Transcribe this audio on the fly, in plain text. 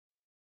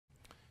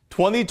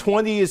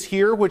2020 is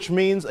here, which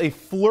means a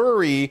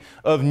flurry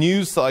of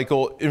news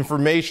cycle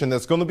information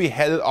that's going to be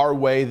headed our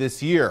way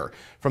this year,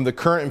 from the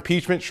current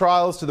impeachment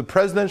trials to the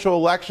presidential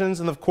elections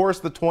and, of course,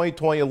 the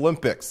 2020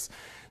 Olympics.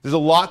 There's a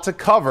lot to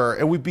cover,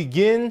 and we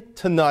begin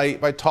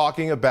tonight by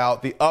talking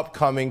about the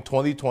upcoming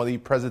 2020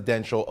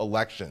 presidential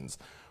elections.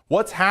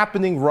 What's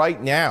happening right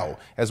now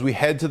as we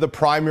head to the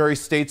primary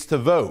states to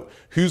vote?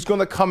 Who's going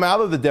to come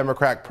out of the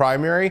Democratic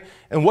primary,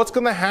 and what's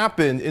going to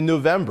happen in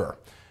November?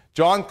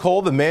 John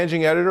Cole, the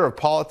managing editor of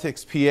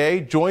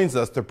PoliticsPA, joins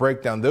us to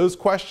break down those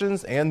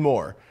questions and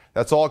more.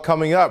 That's all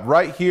coming up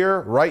right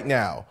here, right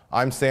now.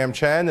 I'm Sam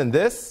Chen, and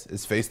this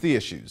is Face the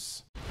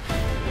Issues.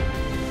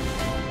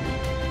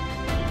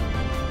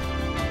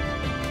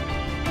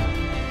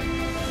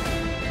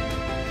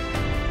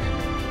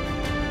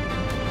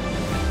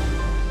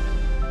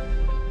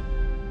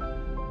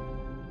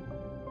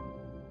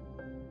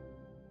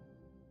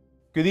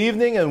 Good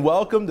evening and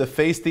welcome to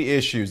Face the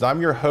Issues. I'm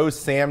your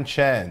host, Sam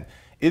Chen.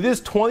 It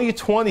is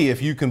 2020,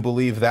 if you can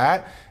believe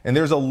that, and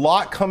there's a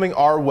lot coming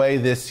our way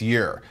this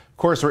year. Of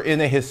course, we're in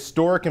a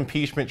historic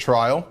impeachment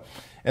trial,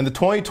 and the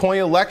 2020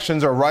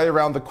 elections are right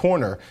around the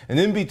corner. And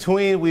in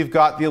between, we've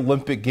got the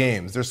Olympic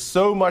Games. There's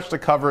so much to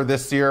cover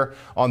this year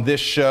on this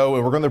show,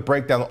 and we're going to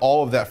break down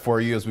all of that for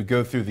you as we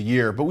go through the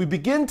year. But we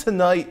begin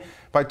tonight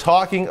by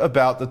talking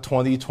about the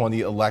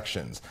 2020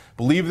 elections.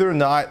 Believe it or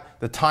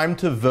not, the time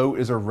to vote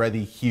is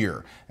already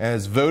here. And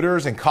as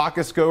voters and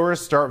caucus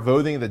goers start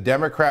voting in the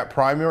Democrat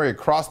primary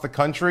across the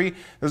country,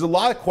 there's a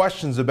lot of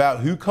questions about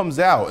who comes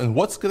out and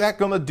what's that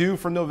going to do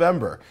for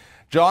November.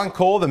 John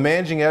Cole, the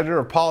managing editor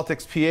of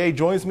PoliticsPA,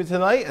 joins me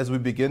tonight as we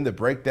begin to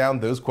break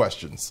down those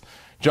questions.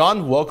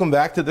 John, welcome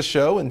back to the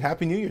show and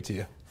Happy New Year to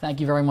you.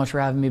 Thank you very much for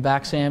having me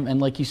back, Sam. And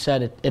like you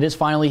said, it is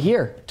finally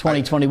here,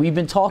 2020. We've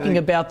been talking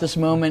about this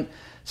moment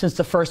since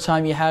the first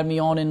time you had me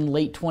on in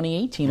late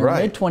 2018 or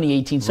mid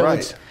 2018. So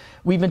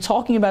we've been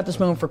talking about this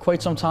moment for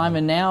quite some time,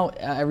 and now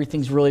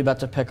everything's really about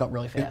to pick up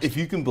really fast. If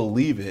you can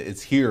believe it,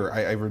 it's here.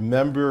 I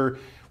remember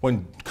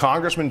when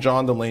Congressman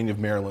John Delaney of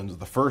Maryland was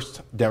the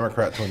first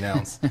Democrat to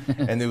announce,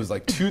 and it was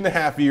like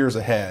 2.5 years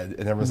ahead,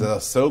 and everyone said, oh,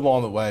 so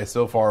long away,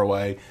 so far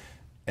away.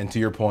 And to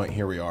your point,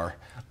 here we are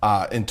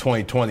in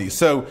 2020.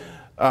 So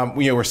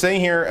we're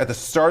saying here at the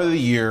start of the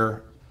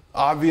year,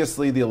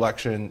 obviously the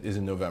election is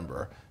in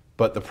November.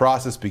 But the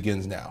process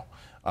begins now.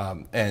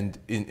 And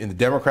in the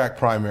Democratic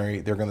primary,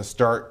 they're going to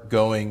start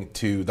going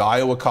to the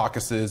Iowa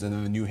caucuses and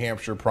then the New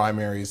Hampshire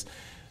primaries.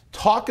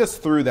 Talk us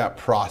through that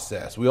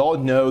process. We all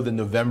know the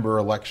November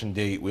election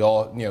date. We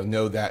all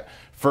know that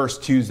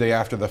first Tuesday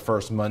after the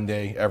first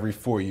Monday, every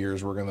 4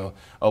 years, we're going to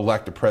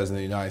elect a president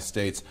of the United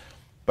States.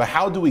 But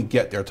how do we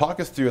get there? Talk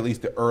us through at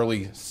least the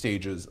early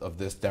stages of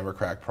this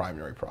Democratic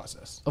primary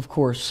process. Of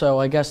course. So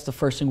I guess the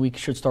first thing we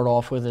should start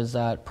off with is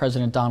that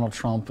President Donald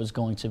Trump is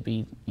going to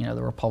be,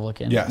 the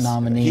Republican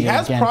nominee. He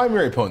has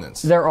primary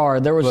opponents. There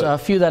was a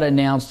few that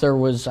announced. There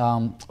was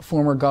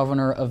former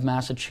governor of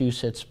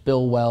Massachusetts,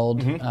 Bill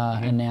Weld,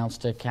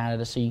 announced a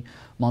candidacy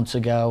months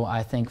ago.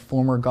 I think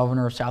former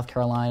governor of South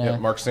Carolina,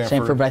 Mark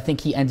Sanford, but I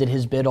think he ended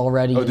his bid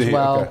already as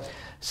well. Okay.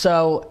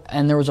 So,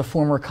 and there was a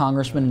former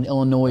congressman in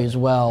Illinois as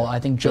well, I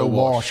think Joe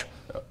Walsh,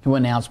 who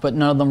announced, but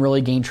none of them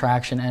really gained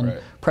traction.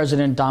 And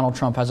President Donald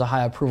Trump has a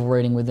high approval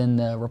rating within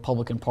the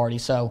Republican Party.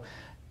 So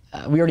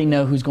we already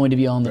know who's going to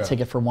be on the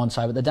ticket for one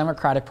side. But the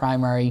Democratic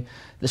primary,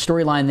 the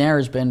storyline there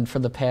has been for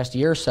the past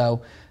year or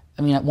so.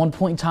 I mean, at one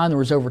point in time, there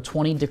was over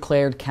 20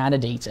 declared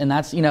candidates. And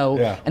that's,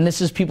 and this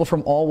is people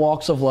from all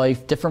walks of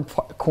life, different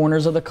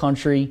corners of the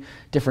country,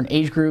 different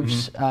age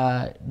groups,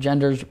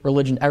 genders,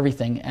 religion,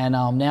 everything. And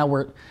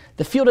now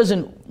the field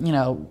isn't,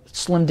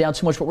 slimmed down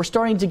too much, but we're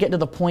starting to get to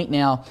the point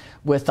now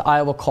with the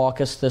Iowa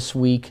caucus this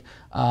week,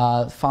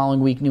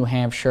 following week New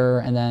Hampshire,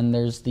 and then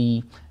there's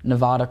the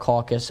Nevada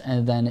caucus,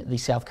 and then the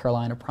South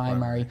Carolina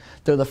primary.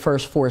 They're the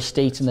first 4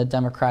 states in the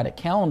Democratic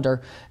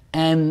calendar.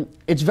 And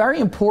it's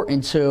very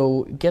important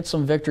to get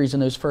some victories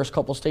in those first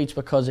couple states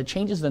because it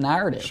changes the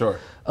narrative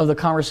of the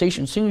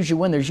conversation. As soon as you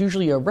win, there's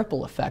usually a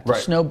ripple effect, a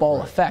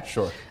snowball effect.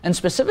 And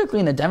specifically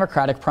in the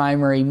Democratic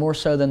primary, more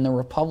so than the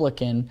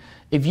Republican,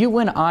 if you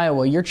win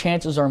Iowa, your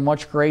chances are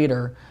much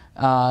greater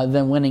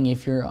than winning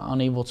if you're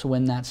unable to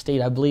win that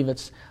state. I believe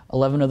it's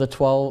 11 of the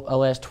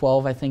last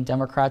 12, I think,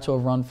 Democrats who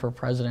have run for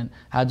president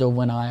had to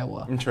win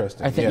Iowa.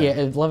 Interesting. I think,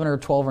 11 or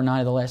 12 or 9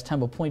 of the last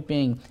 10. But point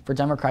being, for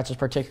Democrats, is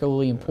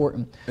particularly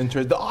important.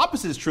 The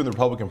opposite is true on the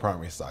Republican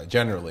primary side,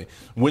 generally.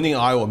 Winning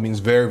Iowa means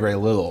very, very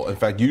little. In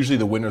fact, usually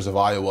the winners of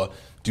Iowa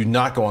do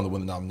not go on to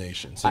win the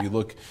nomination. So you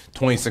look,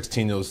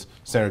 2016 it was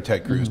Senator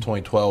Ted Cruz,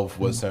 2012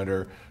 was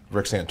Senator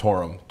Rick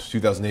Santorum,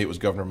 2008 was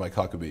Governor Mike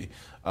Huckabee.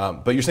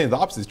 But you're saying the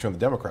opposite is true on the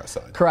Democrat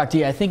side. Correct,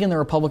 I think in the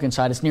Republican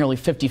side it's nearly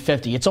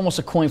 50-50. It's almost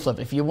a coin flip.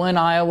 If you win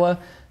Iowa,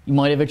 you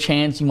might have a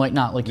chance, you might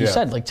not. Like you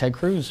said, like Ted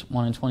Cruz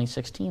won in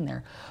 2016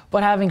 there.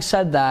 But having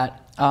said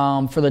that,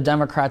 for the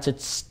Democrats,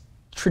 it's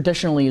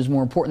traditionally is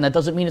more important. That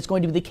doesn't mean it's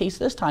going to be the case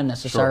this time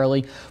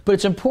necessarily, but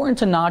it's important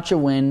to notch a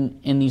win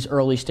in these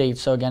early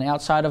states. So again,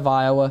 outside of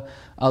Iowa,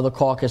 the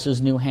caucus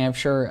is New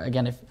Hampshire.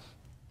 Again,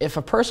 if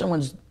a person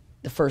wins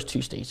the first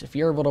 2 states. If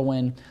you're able to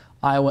win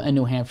Iowa and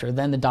New Hampshire,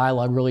 then the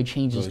dialogue really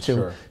changes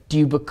to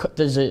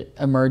does it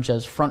emerge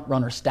as front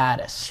runner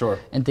status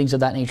and things of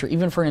that nature.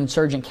 Even for an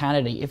insurgent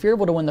candidate, if you're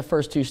able to win the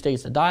first 2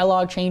 states, the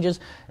dialogue changes.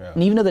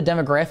 And even though the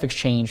demographics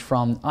change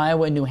from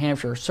Iowa and New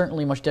Hampshire,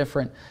 certainly much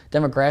different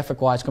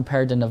demographic-wise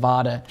compared to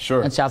Nevada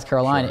and South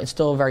Carolina, it's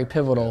still very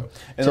pivotal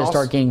to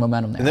start gaining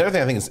momentum there. And the other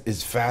thing I think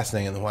is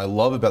fascinating, and what I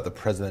love about the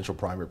presidential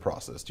primary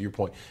process, to your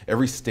point,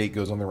 every state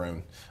goes on their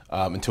own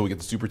until we get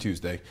to Super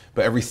Tuesday,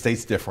 but every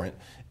state's different.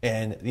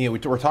 And we're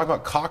talking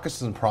about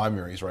caucuses and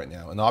primaries right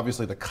now, and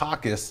obviously the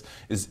caucus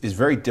is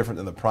very different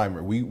than the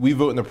primary. We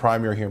vote in the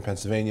primary here in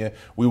Pennsylvania.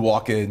 We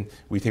walk in,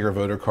 we take our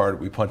voter card,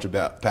 we punch a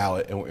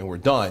ballot, and we're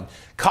done.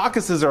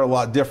 Caucuses are a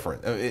lot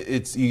different.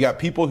 You got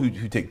people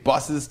who take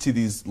buses to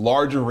these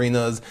large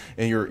arenas,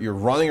 and you're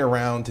running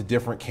around to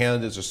different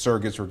candidates or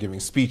surrogates who are giving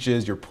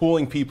speeches. You're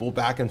pulling people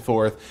back and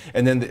forth,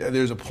 and then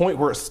there's a point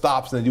where it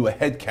stops, and they do a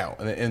head count,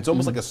 and it's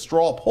almost like a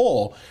straw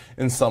poll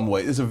in some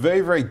way. It's a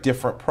very, very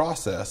different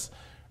process.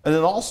 And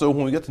then also,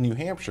 when we get to New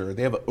Hampshire,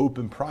 they have an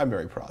open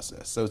primary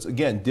process. So it's,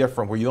 again,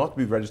 different, where you don't have to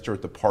be registered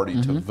with the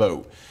party to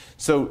vote.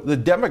 So the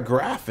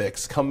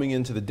demographics coming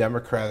into the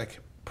Democratic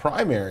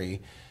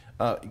primary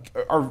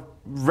are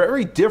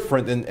very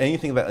different than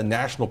anything that a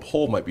national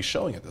poll might be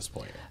showing at this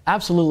point.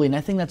 Absolutely, and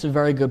I think that's a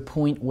very good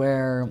point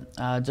where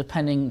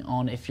depending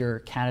on if your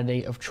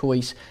candidate of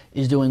choice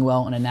is doing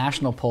well in a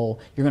national poll,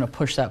 you're going to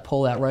push that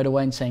poll out right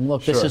away and saying,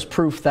 look, this is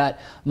proof that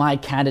my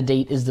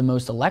candidate is the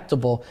most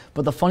electable.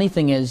 But the funny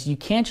thing is, you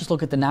can't just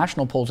look at the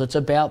national polls. It's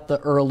about the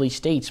early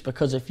states,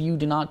 because if you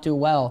do not do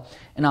well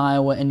in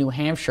Iowa and New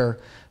Hampshire,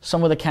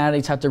 some of the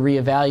candidates have to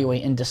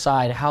reevaluate and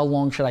decide, how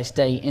long should I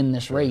stay in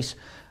this race?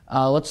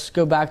 Let's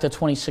go back to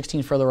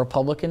 2016 for the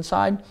Republican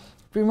side. Do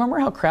you remember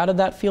how crowded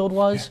that field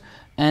was?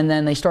 And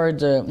then they started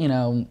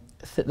to,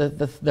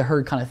 the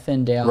herd kind of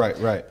thinned out.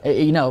 Right.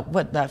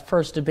 But that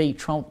first debate,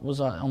 Trump was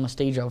on the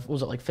stage of,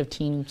 was it like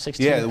 15,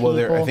 16 people?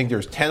 Yeah, well, I think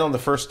there's 10 on the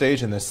first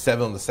stage and there's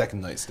 7 on the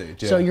second night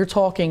stage. Yeah. So you're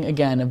talking,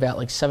 again, about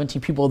like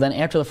 17 people. Then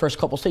after the first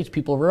couple states,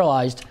 people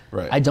realized,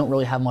 I don't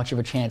really have much of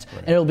a chance.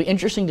 And it'll be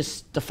interesting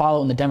to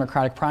follow in the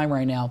Democratic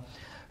primary now.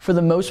 For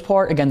the most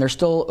part, again, there's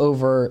still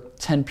over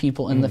 10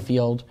 people in the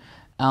field.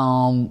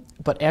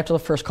 But after the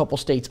first couple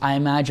states, I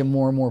imagine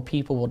more and more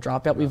people will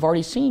drop out. We've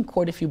already seen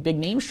quite a few big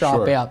names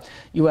drop out.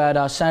 You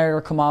had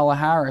Senator Kamala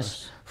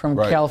Harris from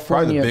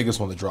California. Probably the biggest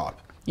one to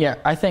drop. Yeah,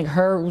 I think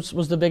hers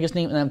was the biggest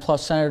name, and then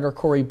plus Senator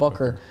Cory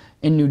Booker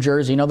in New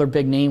Jersey, another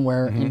big name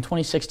where in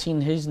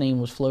 2016 his name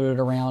was floated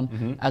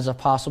around as a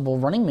possible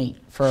running mate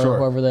for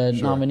whoever the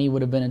nominee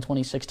would have been in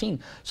 2016.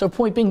 So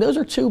point being, those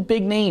are 2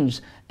 big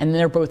names, and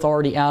they're both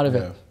already out of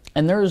it.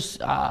 And there's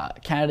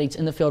candidates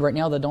in the field right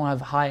now that don't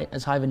have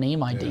as high of a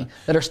name ID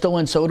that are still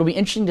in. So it'll be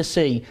interesting to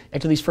see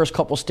after these first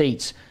couple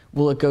states,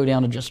 will it go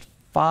down to just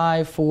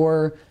 5,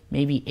 4,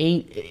 maybe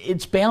 8?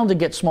 It's bound to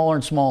get smaller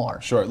and smaller.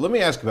 Sure. Let me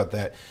ask about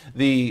that.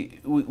 We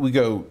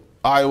go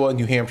Iowa,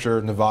 New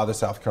Hampshire, Nevada,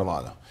 South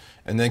Carolina.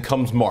 And then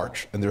comes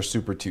March, and there's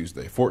Super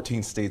Tuesday.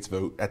 14 states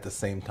vote at the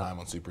same time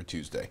on Super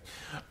Tuesday.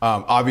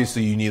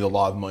 Obviously, you need a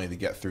lot of money to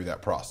get through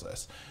that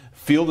process.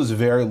 Field is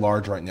very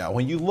large right now.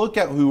 When you look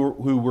at who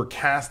we're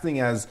casting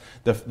as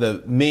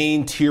the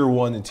main Tier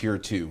 1 and Tier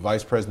 2,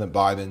 Vice President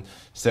Biden,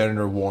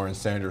 Senator Warren,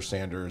 Senator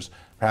Sanders,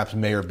 perhaps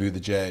Mayor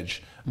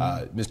Buttigieg,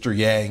 Mr.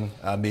 Yang,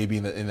 maybe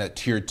in that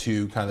Tier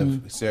 2 kind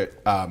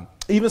of,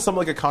 even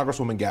someone like a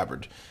Congresswoman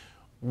Gabbard.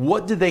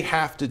 What did they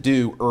have to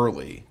do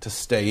early to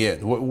stay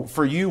in?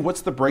 For you,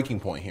 what's the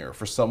breaking point here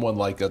for someone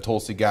like a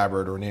Tulsi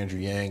Gabbard or an Andrew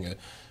Yang, a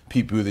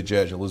Pete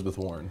Buttigieg, Elizabeth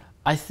Warren?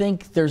 I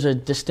think there's a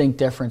distinct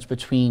difference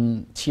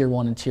between Tier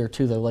 1 and Tier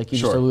 2, though, like you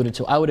just alluded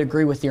to. I would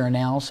agree with your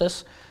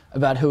analysis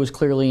about who is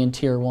clearly in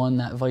Tier 1,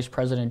 that Vice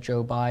President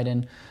Joe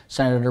Biden,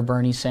 Senator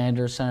Bernie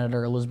Sanders,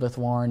 Senator Elizabeth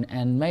Warren,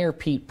 and Mayor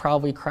Pete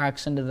probably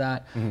cracks into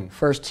that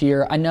first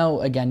tier. I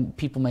know, again,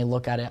 people may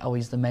look at it, oh,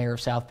 he's the mayor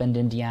of South Bend,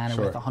 Indiana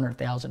with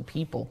 100,000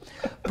 people.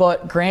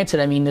 But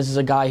granted, I mean, this is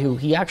a guy who,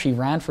 he actually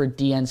ran for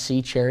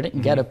DNC chair,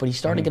 didn't get it, but he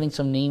started getting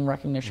some name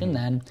recognition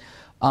then.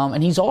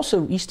 And he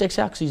sticks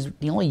out because he's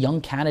the only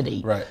young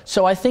candidate.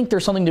 So I think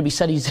there's something to be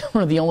said. He's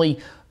one of the only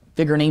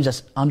bigger names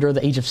that's under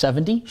the age of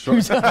 70.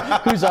 He's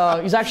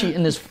actually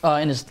in his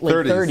late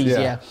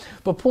 30s.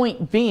 But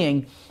point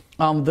being,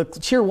 the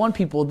Tier 1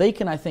 people, they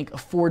can, I think,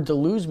 afford to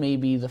lose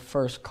maybe the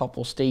first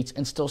couple states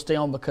and still stay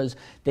on because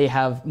they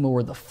have more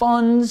of the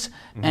funds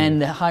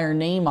and the higher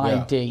name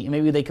ID. And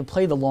maybe they could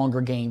play the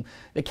longer game.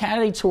 The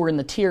candidates who are in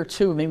the Tier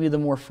 2, maybe the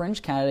more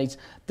fringe candidates,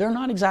 they're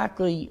not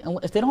exactly,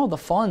 if they don't have the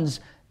funds,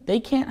 they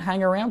can't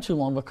hang around too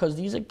long because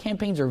these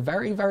campaigns are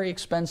very, very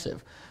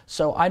expensive.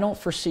 So I don't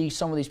foresee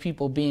some of these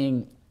people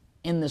being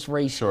in this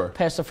race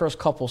past the first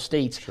couple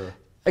states.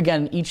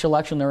 Again, each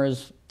election there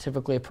is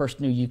typically a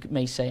person who you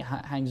may say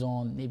hangs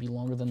on maybe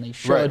longer than they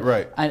should.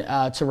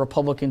 And, to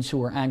Republicans who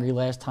were angry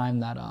last time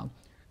that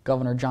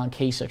Governor John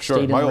Kasich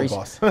stayed in the race.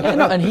 Boss.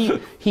 And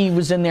he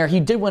was in there. He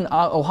did win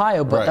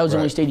Ohio, but that was the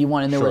only state he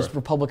won. And there was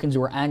Republicans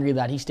who were angry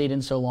that he stayed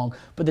in so long.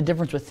 But the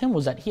difference with him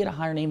was that he had a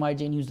higher name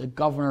ID and he was the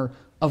governor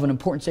of an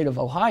important state of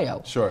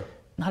Ohio.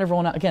 not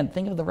everyone, again,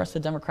 think of the rest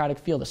of the Democratic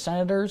field. The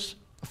senators,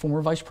 a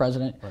former vice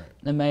president,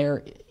 the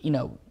mayor,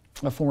 now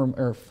he's a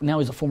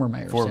former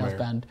mayor of South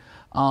Bend.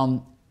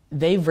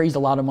 They've raised a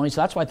lot of money,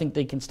 so that's why I think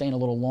they can stay in a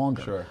little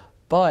longer. Sure.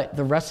 But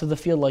the rest of the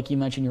field, like you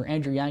mentioned, your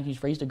Andrew Yang,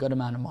 who's raised a good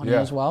amount of money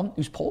as well,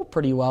 who's polled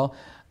pretty well.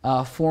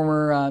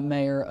 Former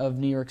mayor of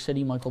New York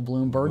City, Michael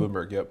Bloomberg.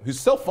 Bloomberg, yep. Who's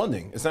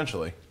self-funding,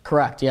 essentially.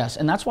 Correct, yes.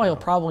 And that's why he'll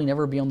probably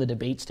never be on the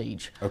debate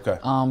stage. Okay.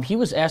 He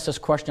was asked this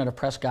question at a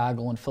press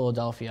gaggle in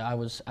Philadelphia. I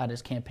was at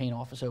his campaign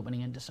office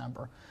opening in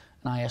December,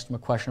 and I asked him a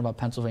question about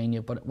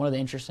Pennsylvania. But one of the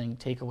interesting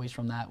takeaways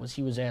from that was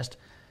he was asked,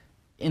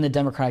 in the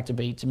Democratic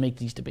debate, to make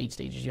these debate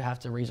stages, you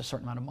have to raise a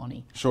certain amount of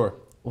money. Sure.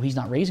 Well, he's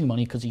not raising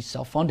money because he's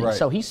self-funded, right.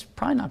 So he's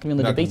probably not going to be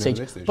on the debate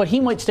stage. But he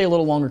might stay a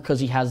little longer because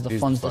he has the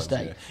funds to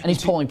stay, and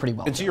he's polling pretty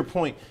well. And to your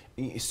point,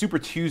 Super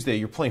Tuesday,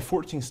 you're playing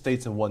 14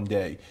 states in one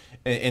day,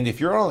 and if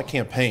you're on a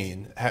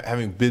campaign,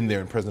 having been there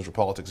in presidential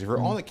politics, if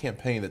you're on a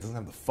campaign that doesn't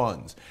have the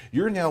funds,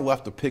 you're now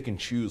left to pick and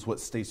choose what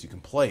states you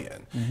can play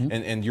in,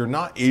 and you're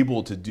not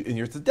able to do. And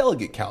it's a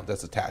delegate count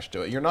that's attached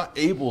to it. You're not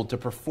able to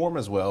perform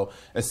as well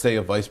as, say,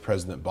 a Vice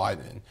President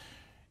Biden.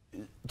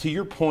 To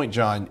your point,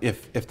 John,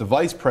 if the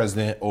vice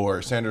president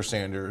or Senator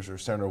Sanders or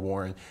Senator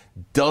Warren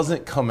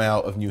doesn't come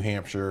out of New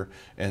Hampshire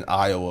and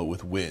Iowa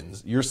with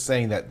wins, you're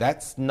saying that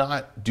that's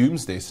not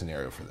doomsday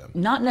scenario for them?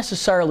 Not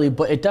necessarily,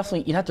 but it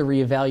definitely, you'd have to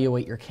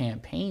reevaluate your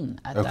campaign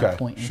at that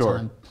point in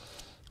time.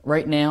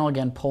 Right now,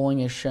 again, polling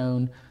has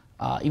shown,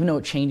 even though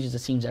it changes, it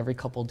seems every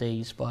couple of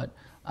days, but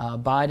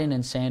Biden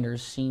and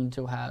Sanders seem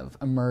to have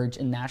emerged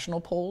in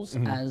national polls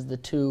as the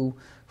two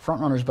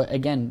frontrunners. But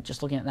again,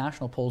 just looking at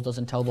national polls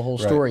doesn't tell the whole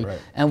story. Right.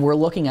 And we're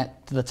looking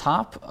at the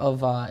top of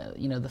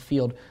the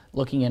field,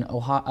 looking in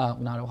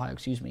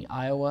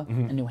Iowa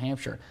and New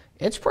Hampshire.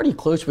 It's pretty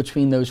close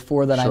between those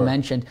four that I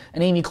mentioned.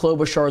 And Amy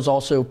Klobuchar is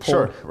also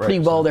polled pretty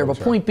well there. But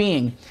point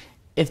being,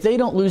 if they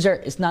don't lose there,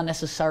 it's not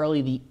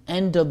necessarily the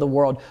end of the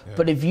world.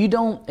 But if you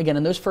don't, again,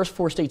 in those first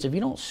four states, if you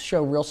don't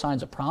show real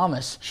signs of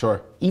promise,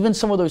 even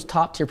some of those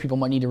top tier people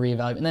might need to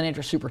reevaluate. And then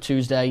after Super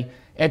Tuesday,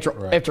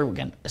 after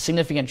again, a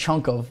significant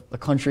chunk of the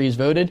country has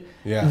voted,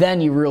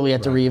 then you really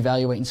have to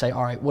reevaluate and say,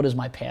 all right, what is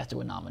my path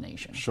to a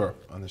nomination? Sure,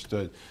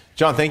 understood.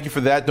 John, thank you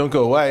for that. Don't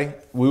go away.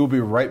 We will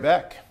be right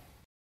back.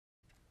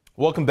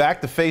 Welcome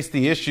back to Face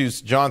the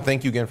Issues. John,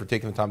 thank you again for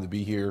taking the time to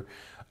be here.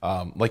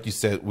 Like you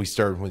said, when we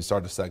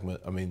started the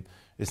segment, I mean,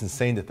 it's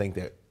insane to think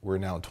that we're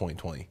now in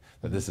 2020,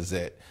 that this is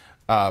it.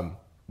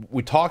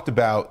 We talked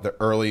about the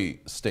early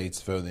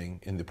states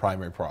voting in the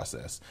primary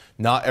process.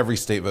 Not every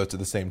state votes at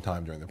the same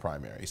time during the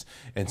primaries.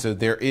 And so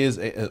there is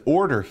an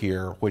order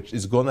here which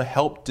is going to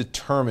help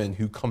determine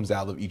who comes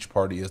out of each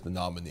party as the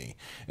nominee.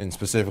 And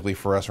specifically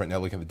for us right now,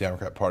 looking at the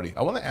Democrat Party,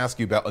 I want to ask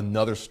you about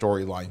another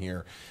storyline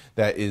here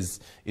that is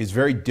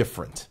very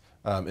different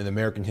in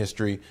American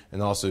history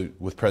and also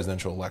with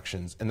presidential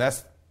elections. And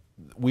that's,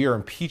 we are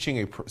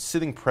impeaching a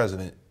sitting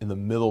president in the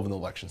middle of an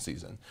election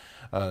season.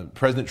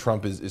 President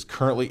Trump is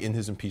currently in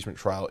his impeachment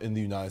trial in the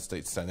United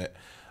States Senate.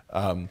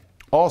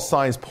 All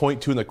signs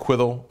point to an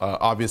acquittal.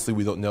 Obviously,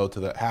 we don't know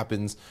until that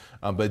happens,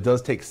 but it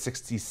does take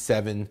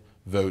 67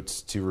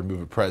 votes to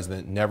remove a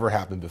president. Never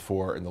happened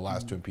before in the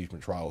last two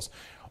impeachment trials.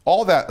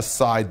 All that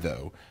aside,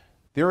 though,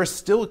 there is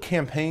still a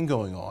campaign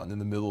going on in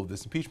the middle of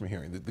this impeachment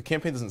hearing. The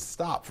campaign doesn't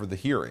stop for the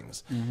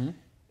hearings.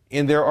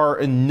 And there are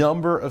a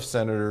number of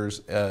senators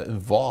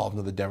involved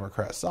on the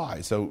Democrat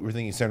side. So we're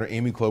thinking Senator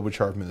Amy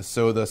Klobuchar of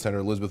Minnesota,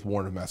 Senator Elizabeth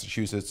Warren of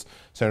Massachusetts,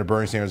 Senator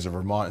Bernie Sanders of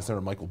Vermont, and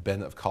Senator Michael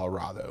Bennet of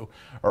Colorado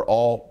are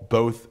all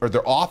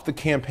they're off the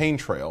campaign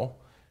trail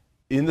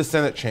in the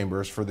Senate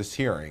chambers for this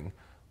hearing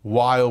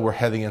while we're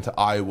heading into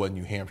Iowa and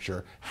New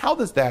Hampshire. How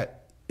does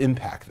that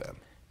impact them?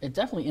 It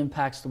definitely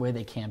impacts the way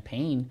they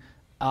campaign.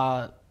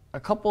 A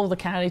couple of the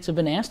candidates have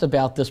been asked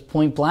about this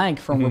point blank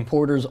from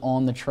reporters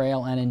on the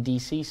trail and in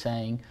D.C.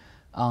 saying,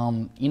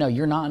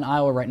 you're not in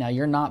Iowa right now.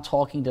 You're not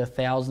talking to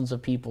thousands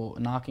of people,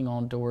 knocking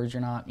on doors.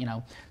 You're not,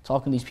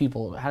 talking to these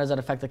people. How does that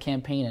affect the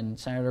campaign? And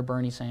Senator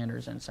Bernie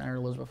Sanders and Senator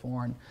Elizabeth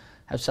Warren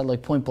have said,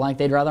 like, point blank,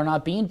 they'd rather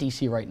not be in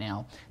D.C. right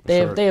now. They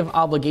have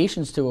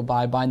obligations to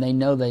abide by, and they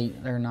know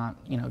they're not,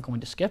 going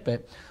to skip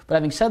it. But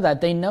having said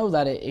that, they know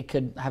that it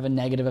could have a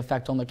negative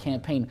effect on the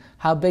campaign.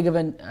 How big of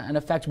an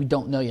effect, we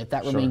don't know yet.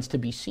 That remains to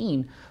be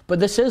seen. But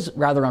this is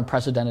rather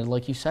unprecedented,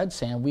 like you said,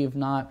 Sam. We have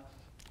not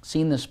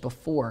seen this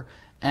before.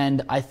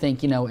 And I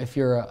think, if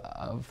you're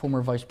a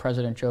former Vice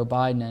President Joe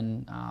Biden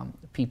and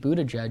Pete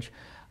Buttigieg,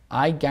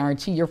 I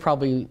guarantee you're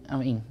probably, I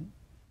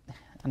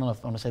don't know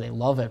if I want to say they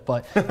love it,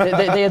 but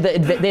they have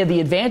the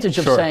advantage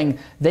of saying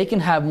they can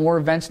have more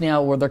events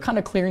now where they're kind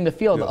of clearing the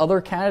field. Other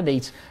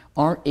candidates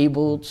aren't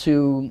able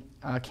to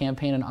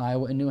campaign in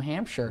Iowa and New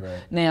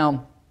Hampshire.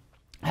 Now,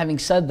 having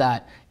said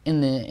that,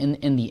 in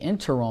the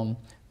interim,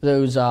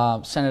 those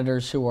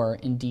senators who are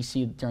in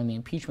D.C. during the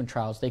impeachment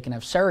trials, they can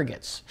have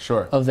surrogates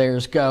of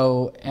theirs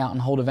go out and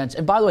hold events.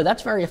 And by the way,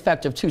 that's very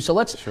effective too. So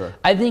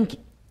I think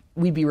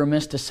we'd be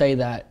remiss to say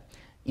that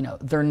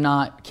they're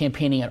not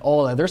campaigning at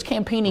all. There's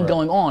campaigning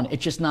going on.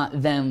 It's just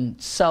not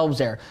themselves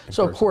there.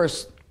 So, of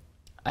course,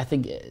 I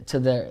think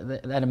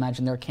I'd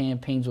imagine their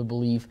campaigns would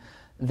believe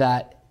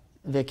that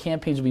the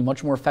campaigns would be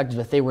much more effective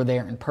if they were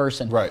there in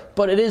person. Right.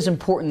 But it is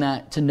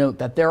important to note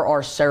that there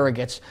are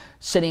surrogates,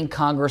 sitting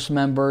Congress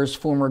members,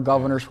 former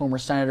governors, former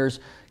senators,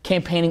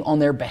 campaigning on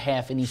their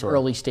behalf in these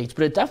early states.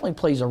 But it definitely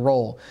plays a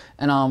role.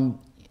 And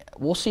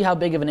we'll see how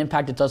big of an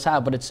impact it does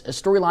have. But it's a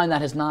storyline that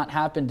has not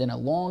happened in a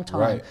long time.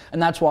 Right.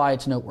 And that's why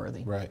it's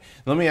noteworthy. Right.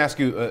 Let me ask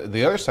you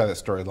the other side of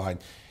that storyline.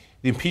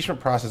 The impeachment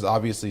process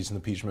obviously is an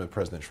impeachment of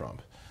President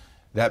Trump.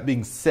 That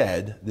being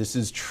said, this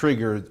is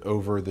triggered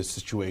over the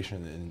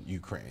situation in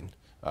Ukraine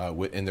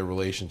in their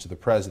relation to the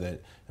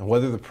president and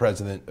whether the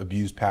president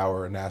abused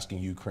power in asking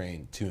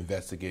Ukraine to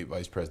investigate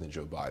Vice President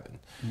Joe Biden.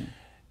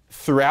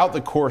 Throughout the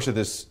course of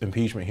this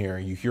impeachment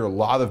hearing, you hear a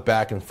lot of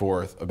back and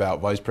forth about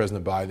Vice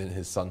President Biden and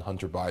his son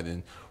Hunter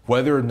Biden,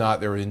 whether or not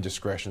there were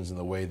indiscretions in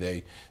the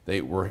way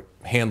they were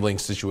handling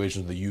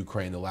situations with the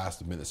Ukraine in the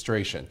last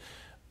administration.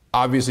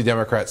 Obviously,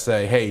 Democrats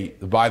say, hey,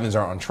 the Bidens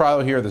aren't on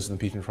trial here. This is an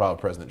impeachment trial of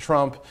President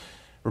Trump.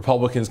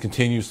 Republicans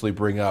continuously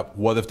bring up,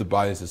 what if the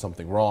Bidens did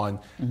something wrong?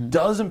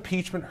 Does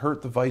impeachment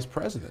hurt the vice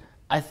president?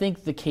 I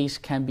think the case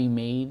can be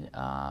made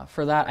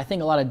for that. I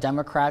think a lot of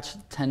Democrats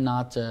tend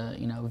not to,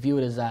 view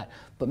it as that,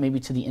 but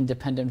maybe to the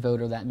independent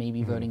voter that may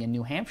be voting in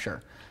New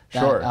Hampshire.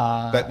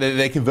 That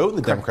they can vote in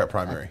the Democrat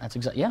primary. That's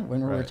exactly, we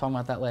were talking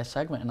about that last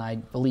segment, and I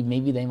believe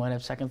maybe they might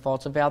have second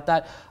thoughts about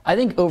that. I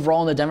think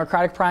overall in the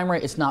Democratic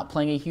primary, it's not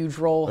playing a huge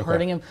role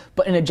hurting him,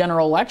 but in a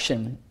general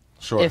election,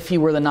 if he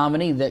were the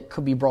nominee, that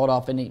could be brought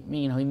up, and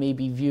he may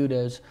be viewed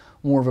as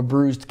more of a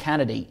bruised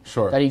candidate.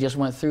 That he just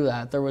went through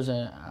that. There was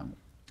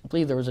I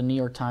believe there was a New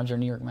York Times or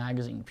New York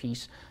Magazine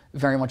piece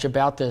very much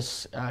about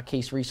this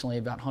case recently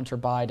about Hunter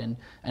Biden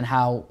and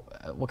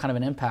what kind of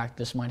an impact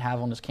this might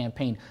have on his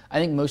campaign. I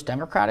think most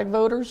Democratic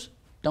voters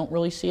don't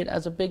really see it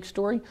as a big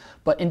story,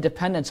 but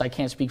independents, I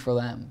can't speak for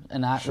them,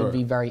 and that would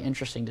be very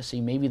interesting to see.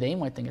 Maybe they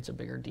might think it's a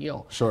bigger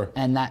deal.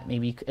 And that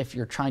maybe if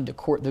you're trying to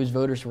court those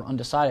voters who are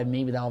undecided,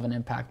 maybe that'll have an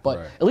impact. But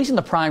at least in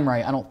the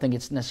primary, I don't think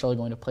it's necessarily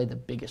going to play the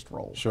biggest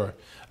role.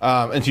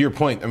 And to your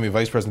point,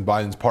 Vice President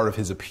Biden's part of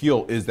his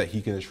appeal is that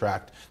he can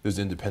attract those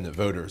independent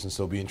voters, and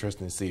so it'll be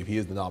interesting to see if he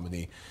is the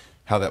nominee,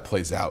 how that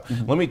plays out.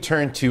 Let me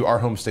turn to our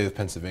home state of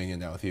Pennsylvania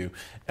now with you.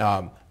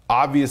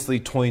 Obviously,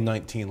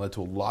 2019 led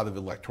to a lot of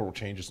electoral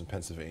changes in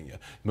Pennsylvania,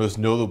 most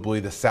notably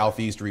the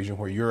southeast region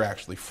where you're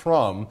actually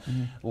from.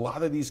 A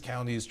lot of these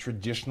counties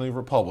traditionally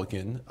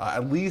Republican,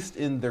 at least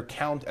in at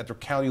their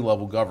county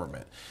level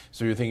government.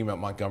 So you're thinking about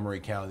Montgomery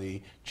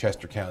County,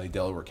 Chester County,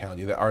 Delaware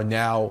County, that are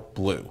now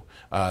blue.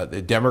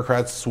 The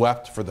Democrats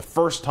swept for the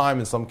first time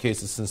in some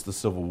cases since the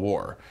Civil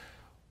War.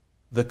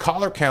 The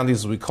collar counties,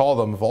 as we call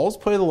them, have always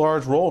played a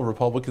large role in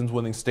Republicans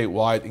winning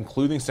statewide,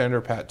 including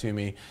Senator Pat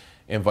Toomey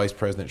and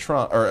President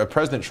Trump,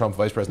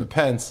 Vice President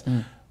Pence.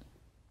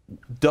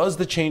 Do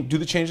the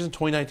changes in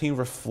 2019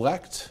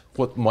 reflect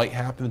what might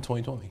happen in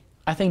 2020?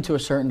 I think to a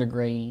certain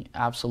degree,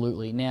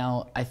 absolutely.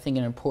 Now, I think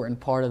an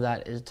important part of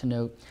that is to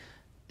note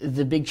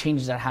the big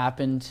changes that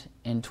happened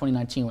in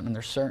 2019, and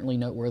they're certainly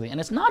noteworthy. And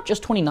it's not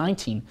just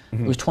 2019, it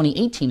was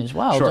 2018 as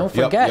well. Don't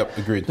forget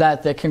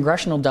that the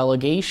congressional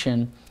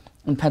delegation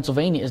in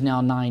Pennsylvania is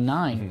now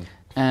 9-9.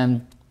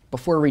 And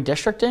before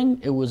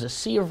redistricting, it was a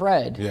sea of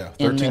red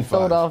in the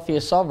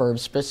Philadelphia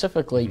suburbs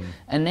specifically.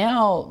 And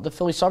now the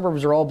Philly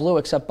suburbs are all blue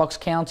except Bucks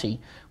County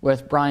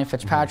with Brian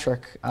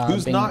Fitzpatrick.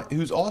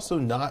 Who's also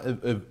not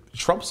a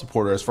Trump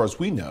supporter, as far as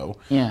we know,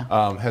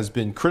 has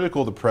been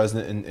critical of the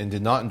president and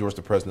did not endorse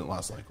the president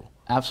last cycle.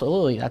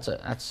 Absolutely. That's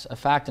a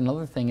fact.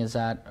 Another thing is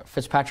that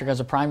Fitzpatrick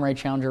has a primary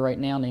challenger right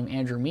now named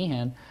Andrew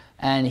Meehan,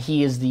 and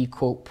he is the,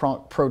 quote,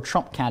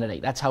 pro-Trump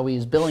candidate. That's how he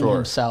is billing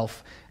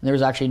himself. And there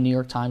was actually a New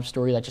York Times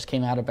story that just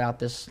came out about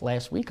this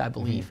last week, I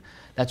believe.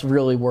 That's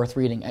really worth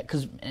reading.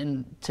 Because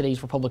in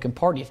today's Republican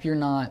Party, if you're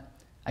not,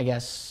 I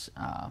guess,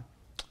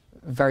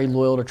 very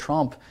loyal to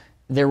Trump,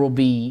 there will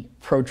be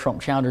pro-Trump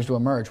challengers to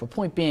emerge. But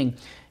point being,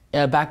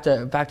 back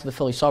to the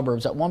Philly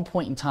suburbs, at one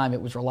point in time,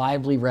 it was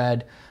reliably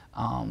red.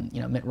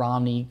 Mitt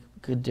Romney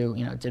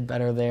did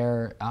better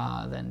there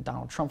than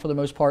Donald Trump for the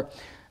most part.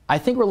 I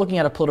think we're looking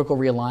at a political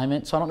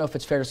realignment, so I don't know if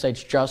it's fair to say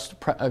it's just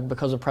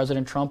because of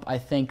President Trump. I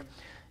think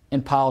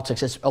in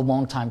politics it's a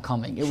long time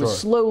coming. It was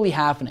slowly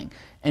happening,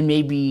 and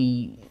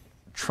maybe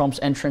Trump's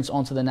entrance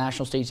onto the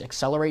national stage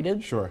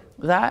accelerated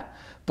that.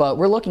 But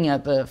we're looking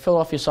at the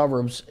Philadelphia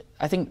suburbs.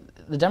 I think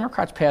the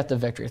Democrats' path to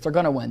victory, if they're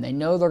going to win, they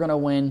know they're going to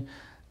win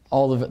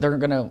all of it. They're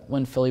going to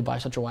win Philly by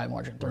such a wide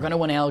margin. They're going to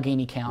win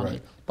Allegheny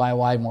County by a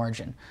wide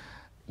margin.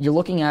 You're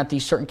looking at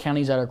these certain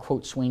counties that are,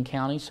 quote, swing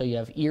counties. So you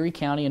have Erie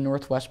County in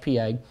Northwest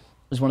PA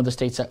is one of the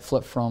states that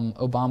flipped from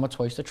Obama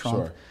twice to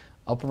Trump.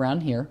 Up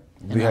around here.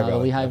 In the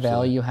Lehigh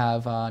Valley, you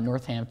have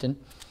Northampton,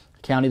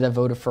 a county that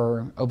voted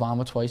for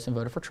Obama twice and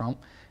voted for Trump.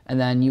 And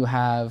then you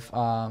have,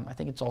 I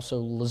think it's also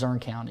Luzerne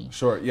County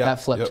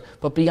that flipped.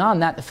 But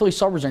beyond that, the Philly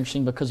suburbs are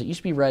interesting because it used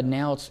to be red,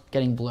 now it's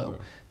getting blue.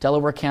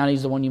 Delaware County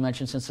is the one you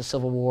mentioned since the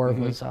Civil War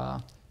with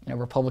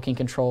Republican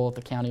control at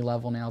the county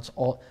level now. It's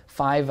all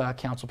 5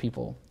 council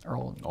people are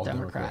all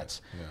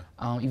Democrats.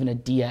 Yeah. Even a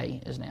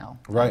DA is now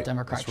a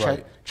Democrat. That's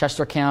right.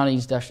 Chester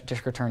County's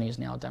district attorney is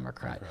now a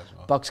Democrat.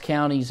 Well. Bucks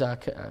County's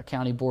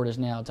county board is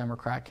now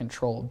Democrat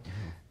controlled.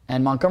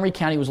 And Montgomery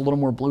County was a little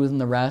more blue than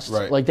the rest.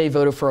 Like they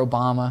voted for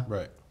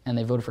Obama and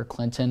they voted for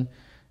Clinton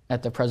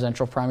at the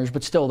presidential primaries,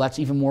 but still, that's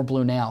even more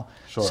blue now.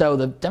 So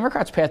the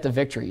Democrats' path to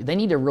victory, they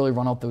need to really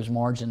run up those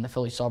margins in the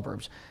Philly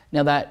suburbs.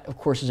 Now that, of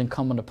course, is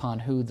incumbent upon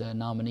who the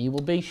nominee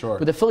will be.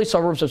 But the Philly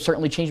suburbs have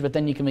certainly changed, but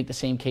then you can make the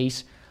same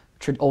case.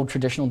 Old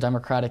traditional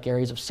Democratic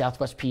areas of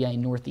Southwest PA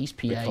and Northeast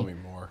PA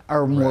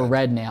are more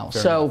red now.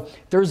 So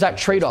there's that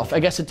trade-off. I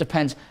guess it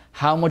depends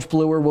how much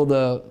bluer will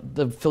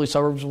the Philly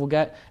suburbs will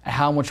get and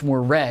how much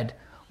more red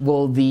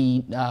will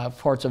the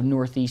parts of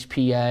Northeast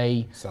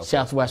PA,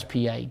 Southwest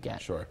PA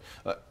get.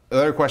 The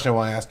other question I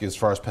want to ask you, as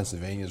far as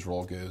Pennsylvania's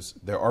role goes,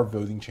 there are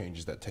voting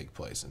changes that take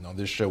place. And on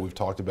this show, we've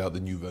talked about the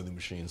new voting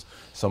machines,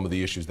 some of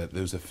the issues that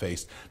those have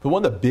faced. But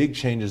one of the big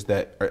changes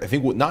that I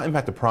think will not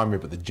impact the primary,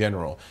 but the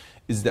general,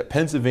 is that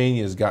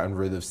Pennsylvania has gotten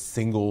rid of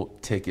single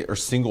ticket or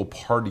single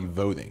party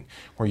voting,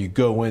 where you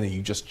go in and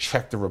you just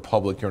check the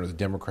Republican or the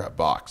Democrat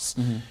box.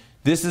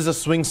 This is a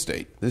swing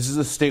state. This is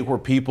a state where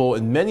people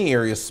in many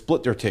areas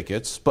split their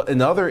tickets, but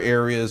in other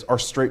areas are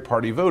straight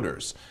party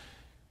voters.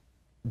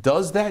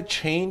 Does that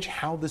change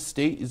how the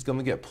state is going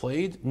to get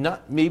played?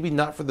 Maybe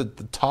not for the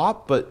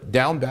top, but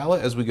down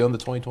ballot as we go into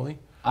 2020?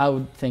 I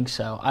would think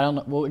so. I don't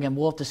know. Well, again,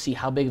 we'll have to see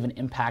how big of an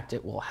impact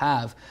it will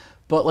have.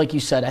 But like you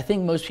said, I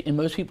think in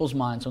most people's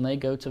minds, when they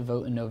go to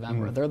vote in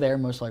November, they're there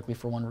most likely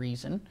for one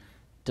reason,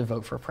 to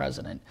vote for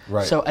president.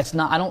 So it's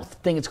not. I don't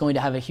think it's going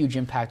to have a huge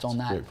impact on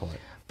that. Great point.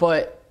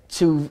 But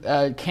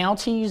to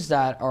counties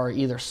that are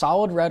either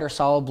solid red or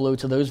solid blue,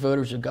 to those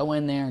voters who go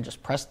in there and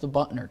just press the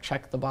button or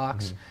check the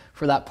box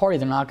for that party,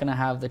 they're not going to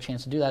have the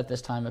chance to do that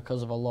this time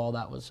because of a law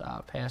that was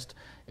passed.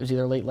 It was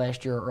either late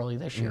last year or early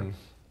this year.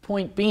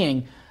 Point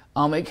being,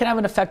 it can have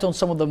an effect on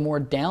some of the more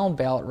down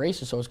ballot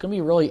races. So it's going to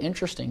be really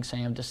interesting,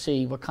 Sam, to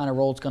see what kind of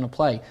role it's going to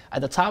play.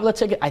 At the top of the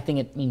ticket, I think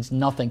it means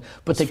nothing.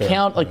 But the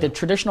the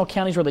traditional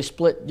counties where they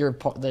split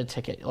the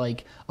ticket,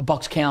 like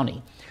Bucks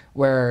County,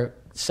 where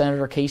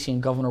Senator Casey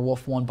and Governor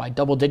Wolf won by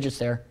double digits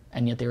there,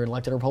 and yet they were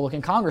elected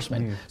Republican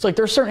congressmen. So like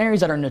there's certain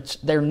areas that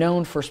they're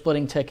known for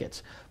splitting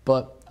tickets,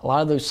 but a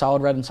lot of those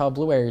solid red and solid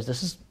blue areas,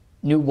 this is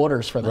new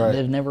waters for them.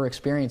 They've never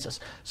experienced this.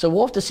 So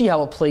we'll have to see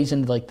how it plays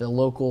into like the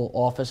local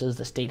offices,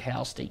 the state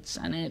house, state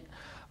senate,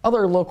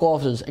 other local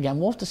offices. Again,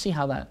 we'll have to see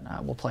how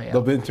that will play out.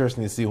 It'll be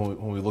interesting to see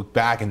when we look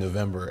back in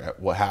November at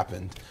what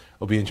happened.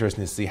 It'll be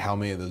interesting to see how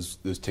many of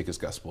those tickets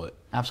got split.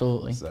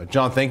 Absolutely. So,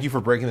 John, thank you for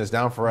breaking this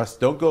down for us.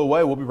 Don't go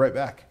away. We'll be right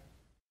back.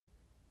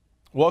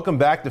 Welcome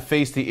back to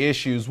Face the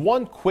Issues.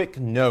 One quick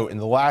note. In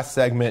the last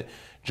segment,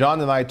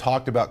 John and I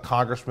talked about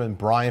Congressman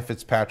Brian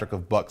Fitzpatrick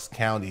of Bucks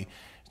County.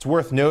 It's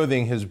worth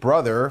noting his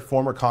brother,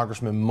 former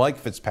Congressman Mike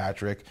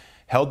Fitzpatrick,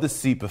 held the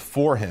seat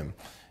before him.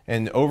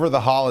 And over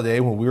the holiday,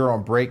 when we were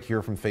on break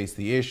here from Face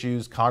the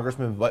Issues,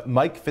 Congressman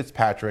Mike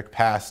Fitzpatrick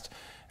passed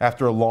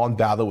after a long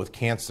battle with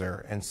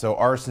cancer. And so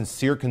our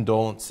sincere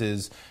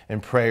condolences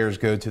and prayers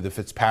go to the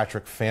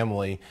Fitzpatrick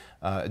family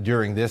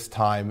during this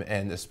time,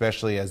 and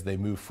especially as they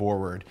move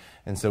forward.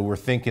 And so we're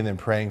thinking and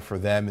praying for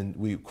them. And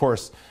we, of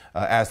course,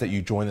 ask that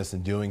you join us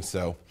in doing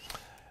so.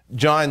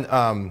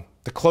 John,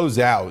 to close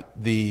out,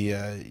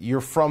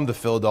 you're from the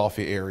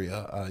Philadelphia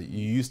area.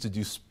 You used to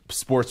do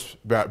sports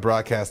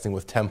broadcasting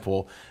with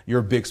Temple.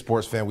 You're a big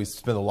sports fan. We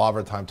spend a lot of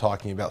our time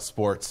talking about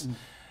sports.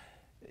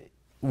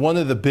 One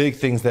of the big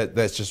things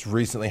that's just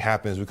recently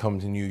happened as we come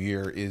to New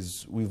Year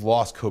is we've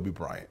lost Kobe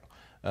Bryant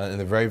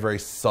in a very, very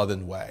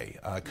sudden way.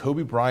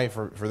 Kobe Bryant,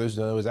 for those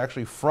who don't know, is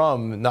actually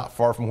from not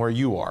far from where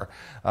you are.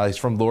 He's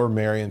from Lower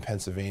Merion,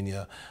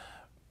 Pennsylvania.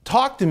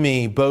 Talk to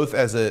me both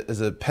as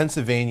a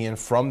Pennsylvanian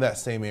from that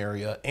same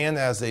area and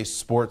as a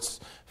sports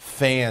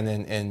fan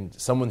and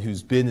someone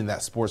who's been in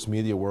that sports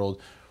media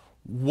world.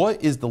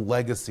 What is the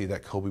legacy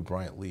that Kobe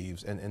Bryant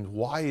leaves, and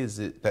why is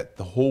it that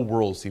the whole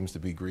world seems to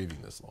be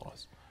grieving this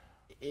loss?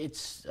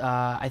 It's,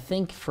 I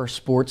think for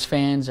sports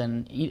fans,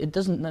 and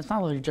it's not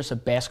really just a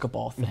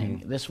basketball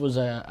thing. This was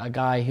a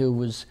guy who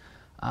was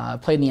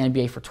played in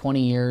the NBA for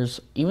 20 years.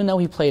 Even though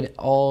he played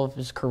all of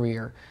his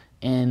career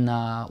in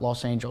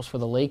Los Angeles for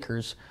the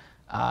Lakers,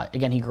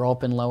 again, he grew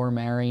up in Lower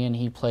Merion.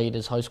 He played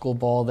his high school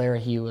ball there.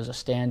 He was a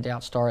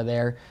standout star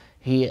there.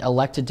 He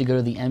elected to go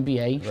to the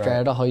NBA straight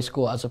out of high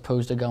school as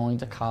opposed to going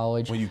to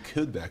college. Well, you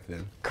could back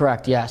then.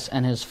 Correct, yes.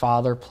 And his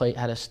father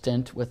had a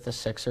stint with the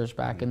Sixers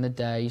back in the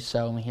day,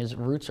 so I mean, his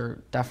roots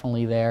are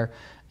definitely there.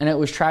 And it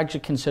was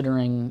tragic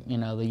considering,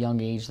 the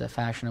young age, the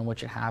fashion in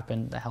which it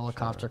happened, the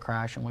helicopter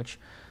crash in which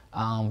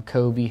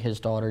Kobe, his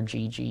daughter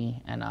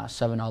Gigi, and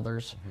 7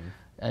 others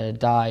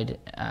died.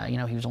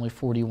 He was only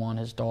 41.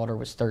 His daughter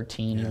was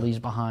 13. He leaves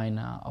behind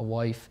a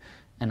wife.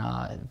 And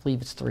I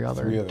believe it's three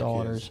other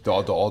daughters.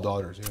 All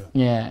daughters,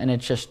 Yeah, and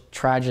it's just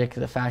tragic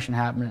the fashion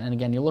happened. And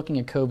again, you're looking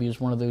at Kobe as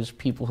one of those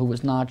people who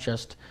was not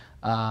just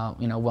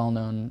well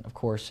known, of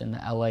course, in the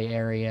LA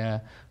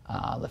area,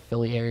 the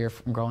Philly area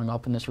from growing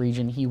up in this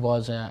region. He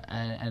was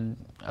a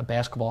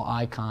basketball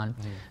icon.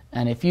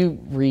 And if you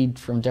read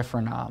from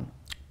different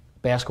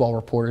basketball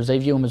reporters, they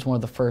view him as one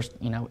of the first,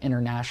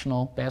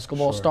 international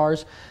basketball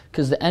stars,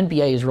 because the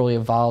NBA has really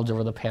evolved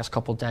over the past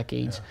couple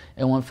decades.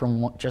 It went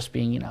from just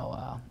being,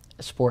 a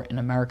sport in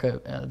America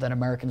that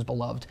Americans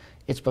beloved.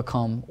 It's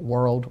become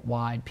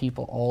worldwide.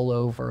 People all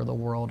over the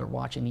world are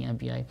watching the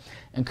NBA.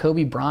 And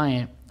Kobe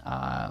Bryant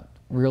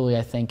really,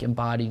 I think,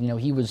 embodied,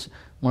 he was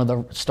one of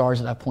the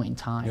stars at that point in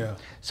time.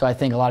 So I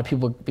think a lot of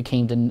people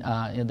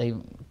they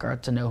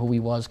got to know who he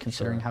was,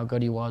 considering how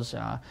good he was.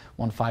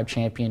 Won 5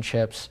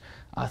 championships,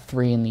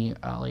 3 in the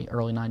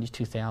early 90s,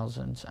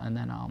 2000s, and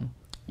then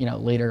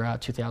later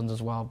 2000s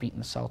as well, beating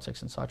the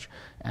Celtics and such,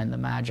 and the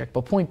Magic.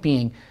 But point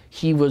being,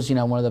 he was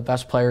one of the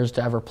best players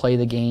to ever play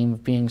the game,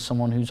 being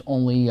someone who's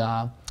only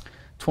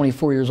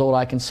 24 years old.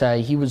 I can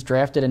say he was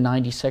drafted in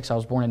 '96. I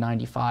was born in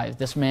 '95.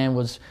 This man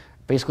was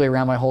basically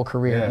around my whole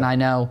career, and I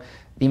know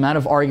the amount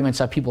of arguments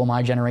that people in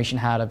my generation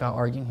had about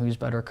arguing who's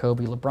better,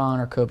 Kobe, LeBron,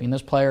 or Kobe and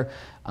this player.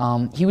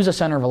 He was the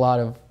center of a lot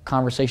of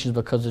conversations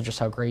because of just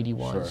how great he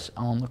was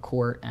on the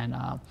court, and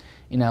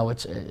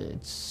it's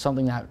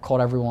something that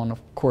caught everyone, of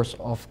course,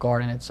 off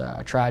guard, and it's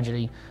a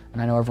tragedy.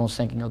 And I know everyone's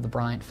thinking of the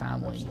Bryant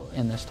family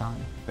in this time.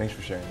 Thanks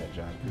for sharing that,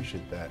 John.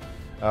 Appreciate that.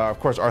 Of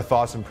course, our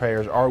thoughts and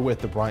prayers are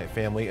with the Bryant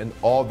family and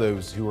all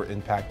those who were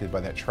impacted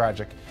by that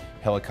tragic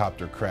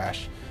helicopter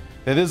crash.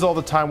 That is all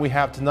the time we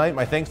have tonight.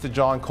 My thanks to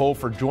John Cole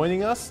for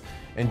joining us,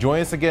 and join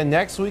us again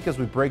next week as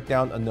we break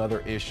down another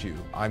issue.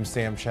 I'm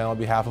Sam Chen on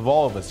behalf of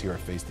all of us here at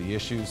Face the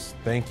Issues.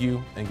 Thank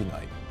you and good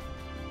night.